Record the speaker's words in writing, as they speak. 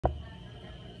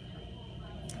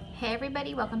Hey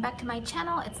everybody, welcome back to my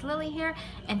channel. It's Lily here,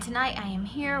 and tonight I am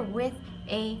here with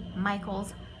a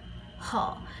Michaels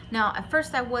haul. Now, at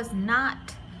first I was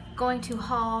not going to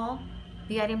haul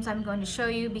the items I'm going to show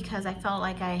you because I felt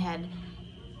like I had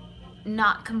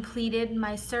not completed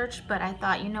my search, but I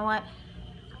thought, you know what?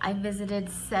 I visited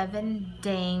 7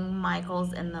 dang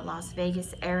Michaels in the Las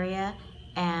Vegas area,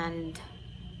 and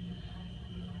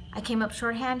I came up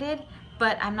short-handed,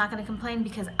 but I'm not going to complain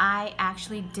because I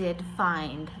actually did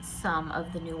find some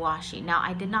of the new washi. Now,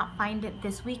 I did not find it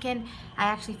this weekend. I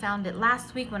actually found it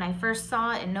last week when I first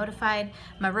saw it and notified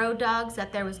my road dogs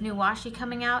that there was new washi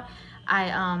coming out.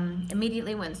 I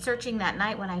immediately went searching that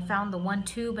night when I found the one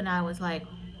tube, and I was like,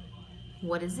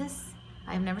 what is this?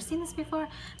 I've never seen this before.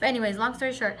 But anyways, long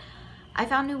story short, I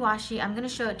found new washi. I'm going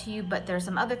to show it to you, but there's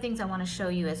some other things I want to show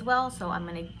you as well. So I'm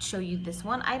going to show you this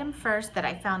one item first that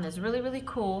I found is really, really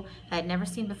cool that I'd never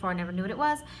seen before. I never knew what it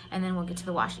was. And then we'll get to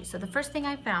the washi. So the first thing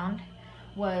I found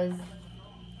was,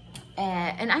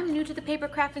 and I'm new to the paper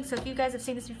crafting, so if you guys have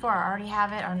seen this before or already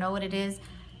have it or know what it is,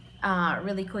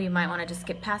 really cool. You might want to just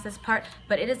skip past this part,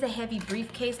 but it is a heavy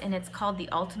briefcase and it's called the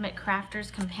Ultimate Crafter's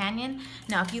Companion.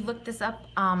 Now, if you look this up,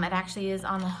 it actually is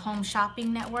on the Home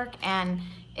Shopping Network, and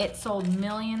it sold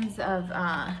millions of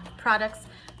products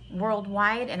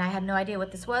worldwide, and I had no idea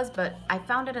what this was, but I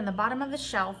found it in the bottom of the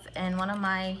shelf in one of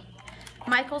my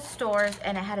Michaels stores,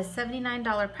 and it had a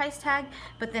 $79 price tag,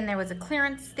 but then there was a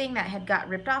clearance thing that had got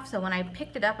ripped off. So when I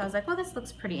picked it up, I was like, well, this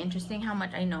looks pretty interesting. How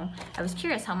much? I was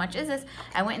curious, how much is this?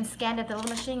 I went and scanned at the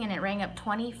little machine, and it rang up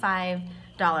 $25,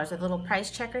 a little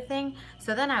price checker thing.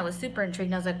 So then I was super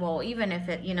intrigued. I was like, well, even if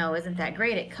it, isn't that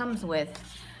great, it comes with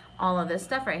all of this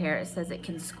stuff right here. It says it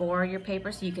can score your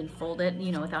paper so you can fold it,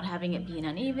 without having it being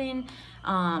uneven.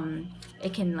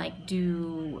 It can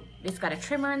it's got a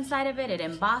trimmer inside of it. It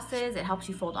embosses, it helps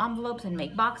you fold envelopes and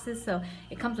make boxes. So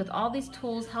it comes with all these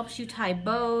tools, helps you tie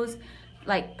bows,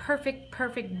 like perfect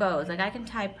bows. Like, I can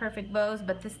tie perfect bows,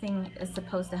 but this thing is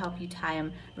supposed to help you tie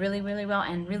them really, really well,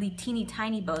 and really teeny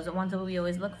tiny bows, the ones that we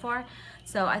always look for.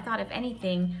 So I thought, if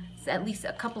anything, at least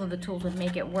a couple of the tools would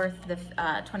make it worth the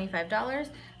 $25.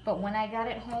 But when I got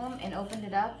it home and opened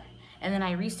it up, and then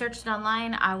I researched it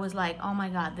online, I was like, oh my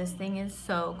god, this thing is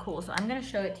so cool. So I'm gonna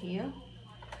show it to you.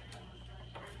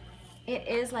 It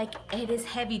is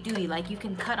heavy duty. Like, you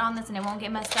can cut on this and it won't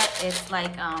get messed up. It's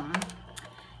like,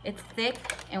 it's thick,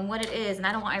 and what it is, and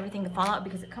I don't want everything to fall out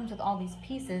because it comes with all these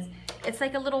pieces. It's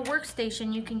like a little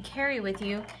workstation you can carry with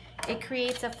you. It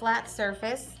creates a flat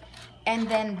surface, and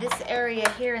then this area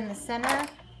here in the center,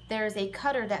 there's a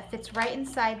cutter that fits right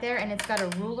inside there, and it's got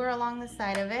a ruler along the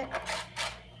side of it.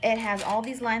 It has all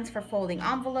these lines for folding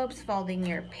envelopes, folding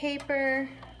your paper.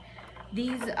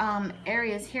 These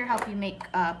areas here help you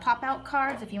make pop-out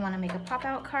cards if you want to make a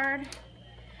pop-out card.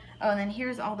 Oh, and then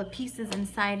here's all the pieces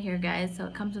inside here, guys. So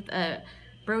it comes with a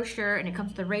brochure, and it comes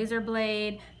with a razor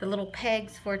blade, the little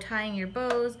pegs for tying your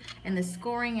bows, and the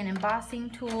scoring and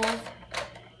embossing tools.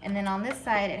 And then on this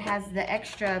side, it has the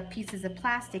extra pieces of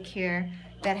plastic here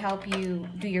that help you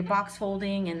do your box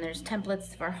folding, and there's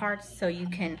templates for hearts, so you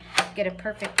can get a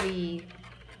perfectly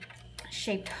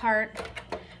shaped heart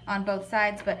on both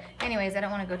sides. But anyways, I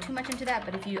don't want to go too much into that,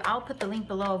 but I'll put the link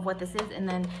below of what this is, and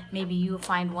then maybe you'll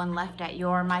find one left at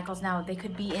your Michaels. Now, they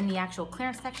could be in the actual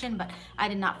clearance section, but I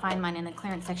did not find mine in the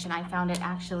clearance section. I found it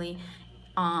actually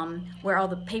where all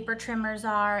the paper trimmers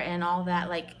are and all that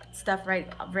stuff right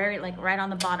on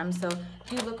the bottom. So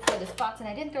do look for this box, and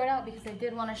I didn't throw it out because I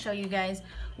did want to show you guys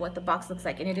what the box looks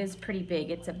like, and it is pretty big.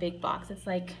 It's a big box. It's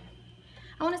like,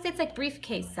 I want to say it's like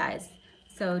briefcase size.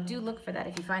 So do look for that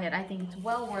if you find it. I think it's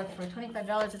well worth for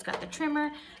 $25. It's got the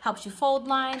trimmer, helps you fold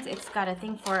lines. It's got a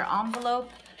thing for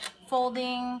envelope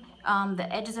folding. The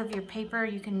edges of your paper,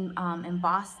 you can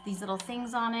emboss these little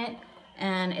things on it.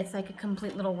 And it's like a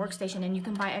complete little workstation, and you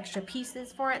can buy extra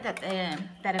pieces for it that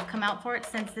have come out for it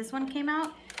since this one came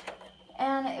out.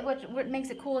 And what makes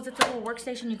it cool is it's a little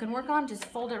workstation you can work on. Just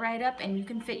fold it right up, and you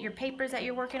can fit your papers that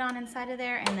you're working on inside of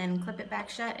there, and then clip it back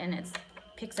shut, and it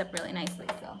picks up really nicely.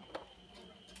 So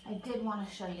I did want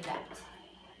to show you that.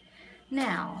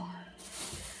 Now,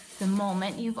 the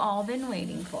moment you've all been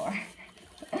waiting for.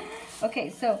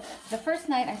 Okay, so the first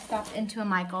night I stopped into a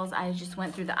Michaels, I just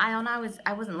went through the aisle, and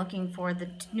I wasn't looking for the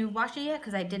new washi yet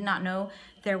because I did not know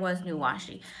there was new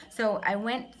washi. So I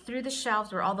went through the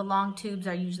shelves where all the long tubes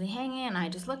are usually hanging, and I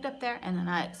just looked up there, and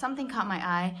then something caught my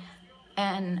eye,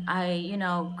 and I,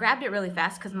 grabbed it really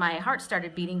fast because my heart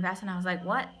started beating fast, and I was like,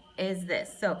 what is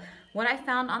this? So what I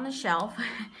found on the shelf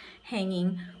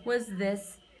hanging was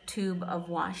this tube of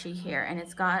washi here, and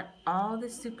it's got all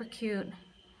this super cute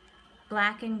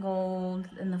black and gold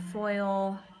and the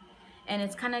foil, And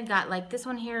it's kind of got like, this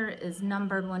one here is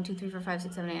numbered 1, 2, 3, 4, 5,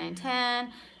 6, 7, 8, 9,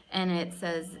 10. And it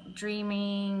says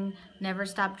dreaming, never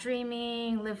stop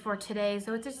dreaming, live for today.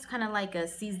 So it's just kind of like a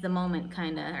seize the moment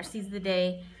kind of, or seize the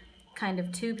day kind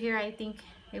of tube here, I think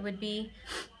it would be.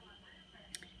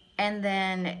 And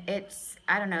then it's,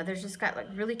 I don't know, there's just got like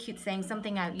really cute sayings,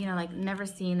 something I've, you know, like never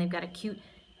seen. They've got a cute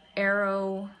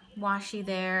arrow washi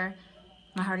there.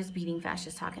 My heart is beating fast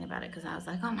just talking about it because I was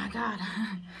like, oh my God,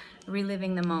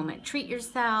 reliving the moment. Treat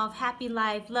yourself, happy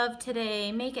life, love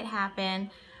today, make it happen.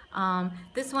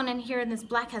 This one in here in this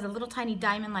black has a little tiny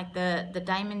diamond, like the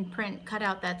diamond print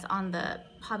cutout that's on the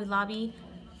Hobby Lobby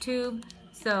tube.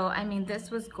 So, I mean, this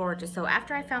was gorgeous. So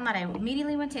after I found that, I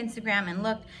immediately went to Instagram and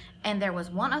looked, and there was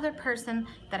one other person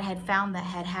that I had found that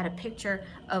had a picture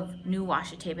of new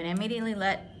washi tape. And I immediately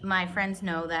let my friends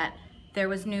know that there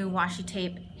was new washi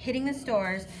tape hitting the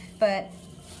stores. But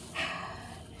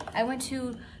I went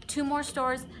to 2 more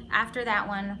stores after that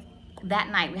one that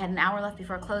night. We had an hour left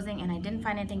before closing, and I didn't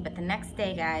find anything. But the next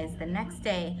day, guys, the next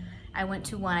day, I went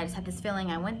to one. I just had this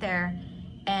feeling. I went there,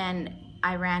 and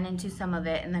I ran into some of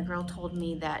it, and the girl told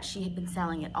me that she had been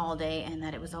selling it all day and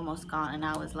that it was almost gone. And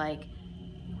I was like,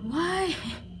 why?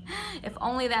 If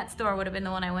only that store would have been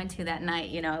the one I went to that night,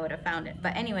 you know, I would have found it.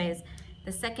 But anyways,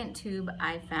 the second tube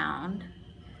I found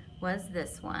was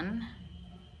this one.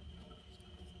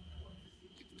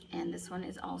 And this one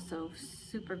is also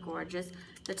super gorgeous.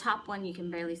 The top one you can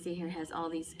barely see here has all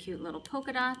these cute little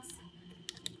polka dots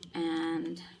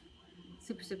and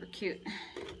super, super cute.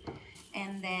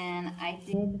 And then I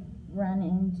did run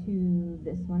into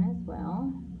this one as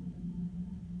well.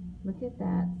 Look at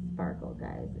that sparkle,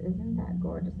 guys. Isn't that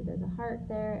gorgeous? So there's a heart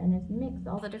there, and it's mixed,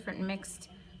 all the different mixed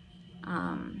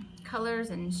colors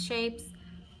and shapes.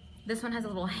 This one has a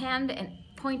little hand and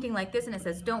pointing like this, and it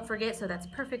says don't forget, so that's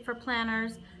perfect for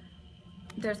planners.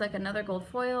 There's like another gold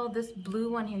foil. This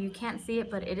blue one here, you can't see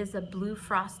it, but it is a blue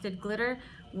frosted glitter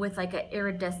with like an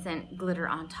iridescent glitter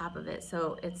on top of it.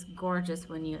 So it's gorgeous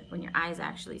when your eyes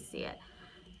actually see it.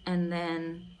 And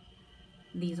then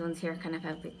these ones here kind of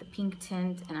have like the pink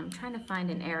tint, and I'm trying to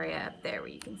find an area up there where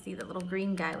you can see the little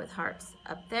green guy with hearts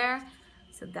up there.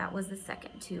 So that was the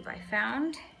second tube I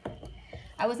found.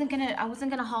 I wasn't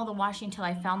gonna haul the washi until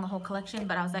I found the whole collection,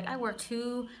 but I was like, I worked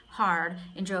too hard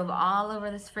and drove all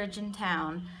over this frigid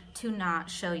town to not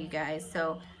show you guys.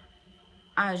 So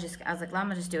I was like, well, I'm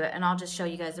gonna just do it, and I'll just show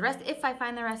you guys the rest if I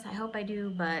find the rest. I hope I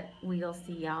do, but we'll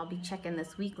see. I'll be checking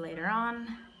this week later on.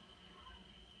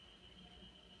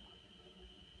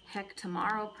 Heck,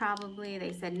 tomorrow probably.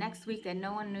 They said next week, that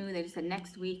no one knew. They just said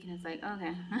next week, and it's like,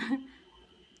 okay.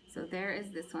 So there is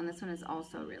this one. This one is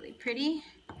also really pretty.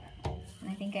 And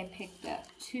I think I picked up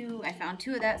 2. I found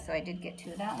 2 of that, so I did get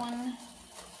 2 of that one.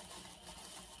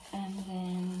 And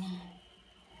then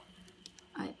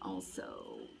I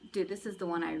also did, this is the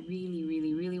one I really,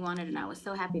 really, really wanted, and I was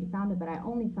so happy to found it, but I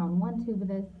only found 1 tube of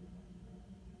this.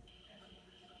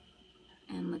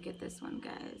 And look at this one,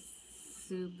 guys.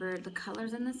 Super, the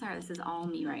colors in this is all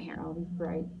me right here. All these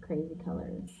bright, crazy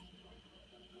colors.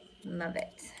 Love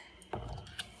it.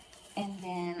 And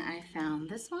then I found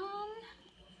this one.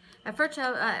 At first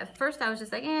I was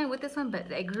just like, with this one, but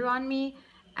it grew on me.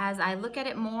 As I look at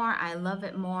it more, I love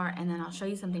it more, and then I'll show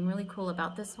you something really cool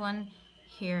about this one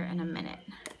here in a minute.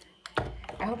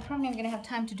 I hope probably I'm gonna have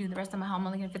time to do the rest of my haul. I'm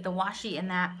only gonna fit the washi in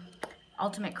that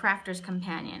Ultimate Crafter's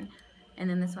Companion. And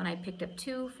then this one I picked up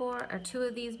 2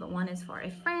 of these, but 1 is for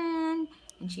a friend,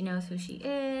 and she knows who she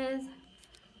is.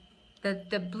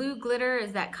 The blue glitter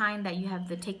is that kind that you have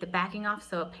to take the backing off,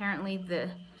 so apparently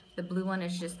the blue one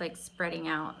is just like spreading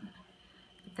out.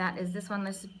 That is this one.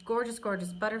 There's gorgeous,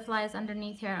 gorgeous butterflies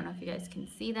underneath here. I don't know if you guys can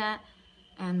see that.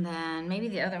 And then maybe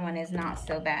the other one is not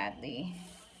so badly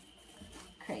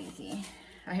crazy.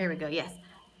 Oh, here we go. Yes,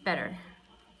 better.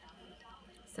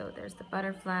 So there's the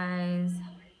butterflies.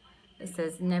 It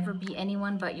says never be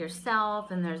anyone but yourself,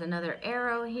 and there's another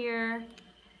arrow here.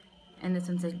 And this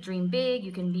one says dream big,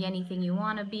 you can be anything you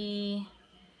want to be.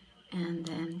 And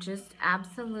then just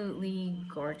absolutely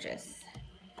gorgeous.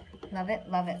 Love it,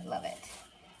 love it, love it.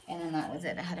 And then that was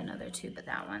it. I had another tube of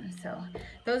that one. So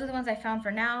those are the ones I found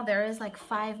for now. There is like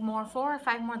 4 or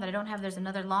 5 more that I don't have. There's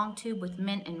another long tube with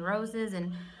mint and roses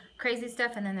and crazy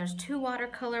stuff. And then there's 2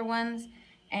 watercolor ones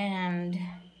and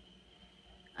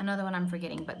another one I'm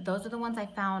forgetting. But those are the ones I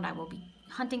found. I will be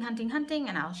hunting,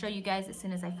 and I'll show you guys as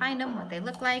soon as I find them what they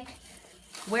look like.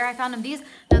 where I found them.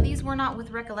 These were not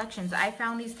with Recollections. I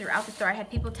found these throughout the store. I had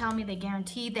people tell me they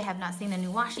guaranteed they have not seen the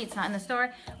new washi. It's not in the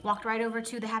store. Walked right over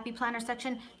to the Happy Planner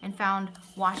section and found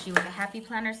washi with the Happy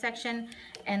Planner section.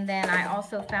 And then I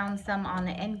also found some on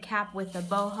the end cap with the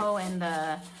boho and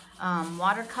the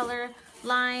watercolor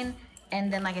line.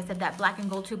 And then, like I said, that black and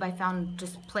gold tube I found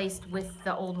just placed with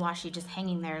the old washi just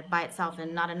hanging there by itself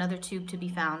and not another tube to be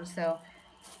found. So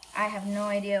I have no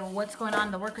idea what's going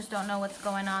on. The workers don't know what's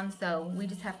going on, so we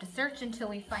just have to search until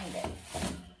we find it.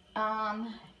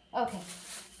 Okay,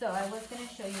 so I was going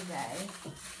to show you guys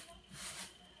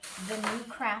the new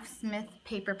Craftsmith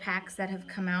paper packs that have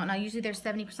come out. Now, usually they're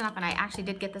 70% off, and I actually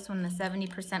did get this one. The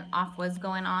 70% off was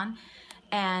going on.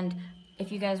 And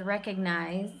if you guys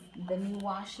recognize the new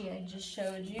washi I just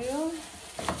showed you,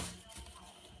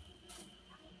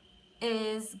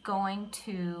 is going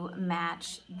to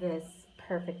match this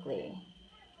perfectly.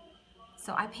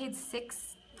 So I paid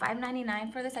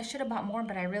 $5.99 for this. I should have bought more,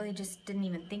 but I really just didn't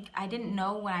even think, I didn't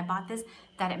know when I bought this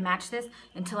that it matched this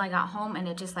until I got home, and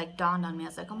it just like dawned on me. I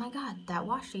was like, oh my God, that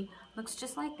washi looks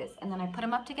just like this. And then I put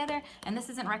them up together, and this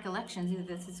isn't Recollections either,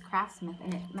 this is Craftsmith,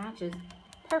 and it matches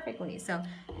perfectly. So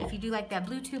if you do like that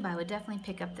blue tube, I would definitely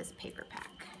pick up this paper pack.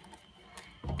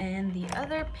 And the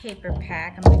other paper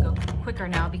pack, I'm gonna go quicker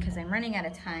now because I'm running out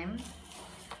of time,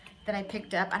 that I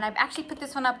picked up, and I've actually put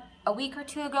this one up a week or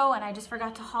two ago and I just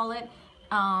forgot to haul it.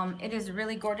 It is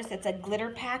really gorgeous. It's a glitter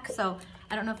pack, so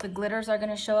I don't know if the glitters are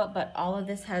gonna show up, but all of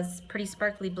this has pretty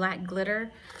sparkly black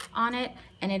glitter on it,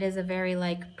 and it is a very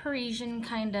like Parisian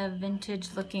kind of vintage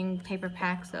looking paper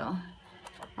pack, so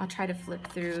I'll try to flip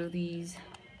through these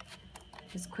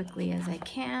as quickly as I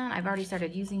can. I've already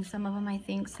started using some of them, I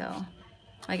think, so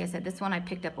like I said, this one I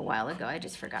picked up a while ago. I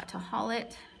just forgot to haul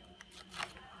it.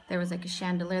 There was like a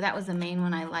chandelier. That was the main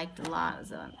one I liked a lot. It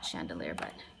was a chandelier,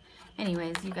 but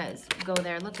anyways, you guys go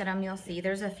there, look at them, you'll see.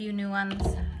 There's a few new ones.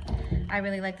 I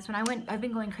really like this one. I've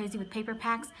been going crazy with paper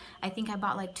packs. I think I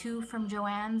bought like 2 from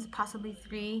Joann's, possibly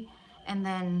 3, and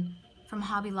then from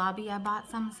Hobby Lobby I bought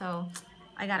some, so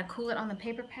I gotta cool it on the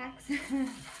paper packs.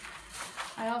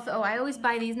 I always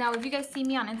buy these. Now, if you guys see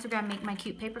me on Instagram make my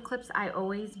cute paper clips, I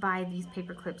always buy these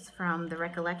paper clips from the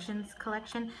Recollections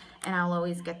collection, and I'll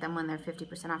always get them when they're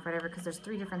 50% off, whatever, because there's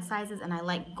 3 different sizes, and I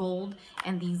like gold,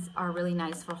 and these are really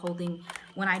nice for holding.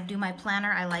 When I do my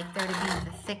planner, I like there to be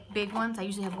the thick, big ones. I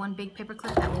usually have 1 big paper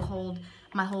clip that will hold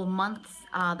my whole months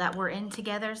that we're in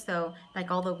together, so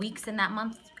like all the weeks in that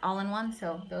month, all in one,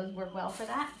 so those work well for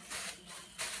that.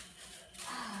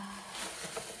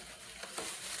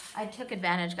 I took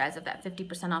advantage, guys, of that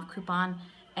 50% off coupon,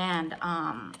 and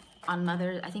on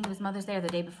I think it was Mother's Day or the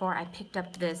day before, I picked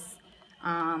up this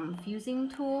fusing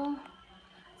tool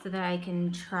so that I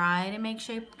can try to make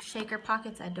shaker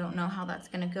pockets. I don't know how that's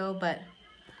gonna go, but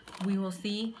we will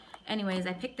see. Anyways,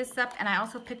 I picked this up, and I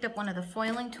also picked up one of the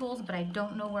foiling tools, but I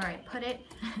don't know where I put it.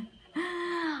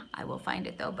 I will find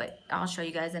it though, but I'll show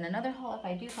you guys in another haul if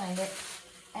I do find it.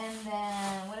 And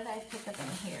then, what did I pick up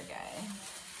in here, guys?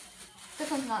 This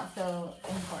one's not so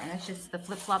important. It's just the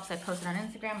flip-flops I posted on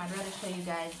Instagram. I'd rather show you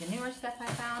guys the newer stuff I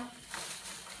found.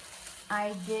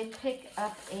 I did pick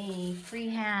up a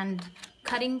freehand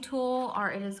cutting tool,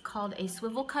 or it is called a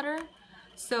swivel cutter.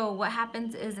 So what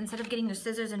happens is, instead of getting your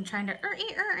scissors and trying to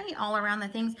all around the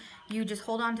things, you just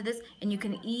hold on to this and you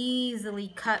can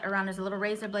easily cut around. There's a little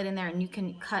razor blade in there, and you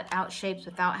can cut out shapes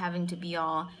without having to be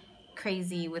all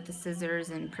crazy with the scissors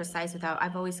and precise without.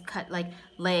 I've always cut like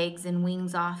legs and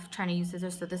wings off trying to use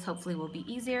scissors, so this hopefully will be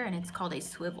easier, and it's called a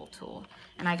swivel tool.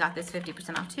 And I got this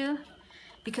 50% off too,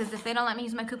 because if they don't let me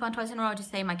use my coupon twice in a row, I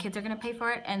just say my kids are gonna pay for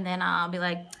it, and then I'll be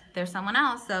like, there's someone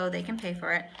else so they can pay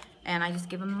for it, and I just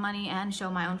give them the money and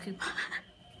show my own coupon.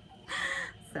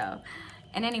 So,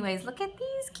 and anyways, look at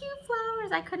these cute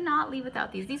flowers. I could not leave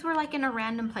without these. These were like in a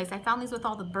random place. I found these with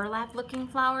all the burlap looking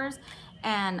flowers,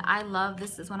 and I love,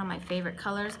 this is one of my favorite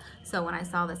colors, so when I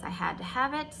saw this I had to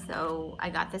have it, so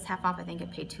I got this half off. I think I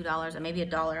paid $2 or maybe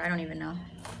 $1, I don't even know.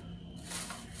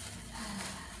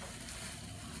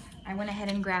 I went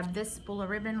ahead and grabbed this spool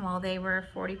of ribbon while they were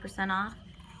 40% off.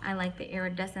 I like the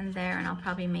iridescent there, and I'll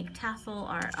probably make tassel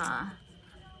or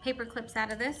paper clips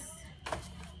out of this.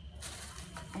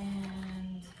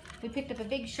 And we picked up a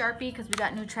big Sharpie because we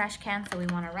got new trash cans, so we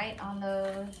want to write on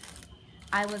those.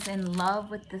 I was in love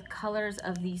with the colors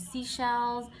of these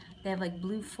seashells. They have like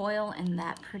blue foil and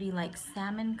that pretty like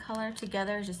salmon color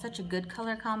together. It's just such a good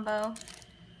color combo.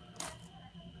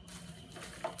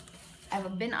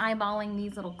 I've been eyeballing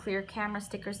these little clear camera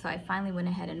stickers, so I finally went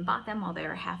ahead and bought them while they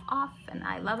were half off, and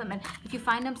I love them. And if you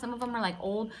find them, some of them are like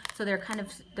old, so they're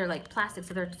like plastic,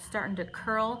 so they're starting to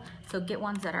curl, so get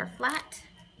ones that are flat.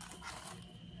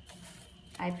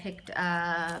 I picked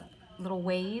little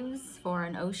waves for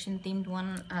an ocean themed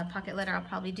one, pocket letter I'll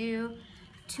probably do.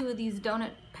 2 of these donut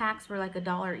packs were like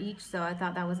 $1 each, so I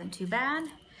thought that wasn't too bad.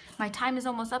 My time is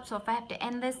almost up, so if I have to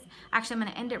end this, actually I'm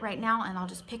going to end it right now and I'll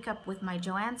just pick up with my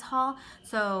Joann's haul.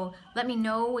 So let me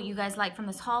know what you guys like from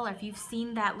this haul, or if you've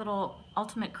seen that little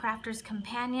Ultimate Crafter's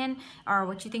Companion, or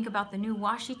what you think about the new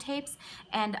washi tapes,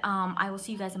 and I will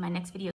see you guys in my next video.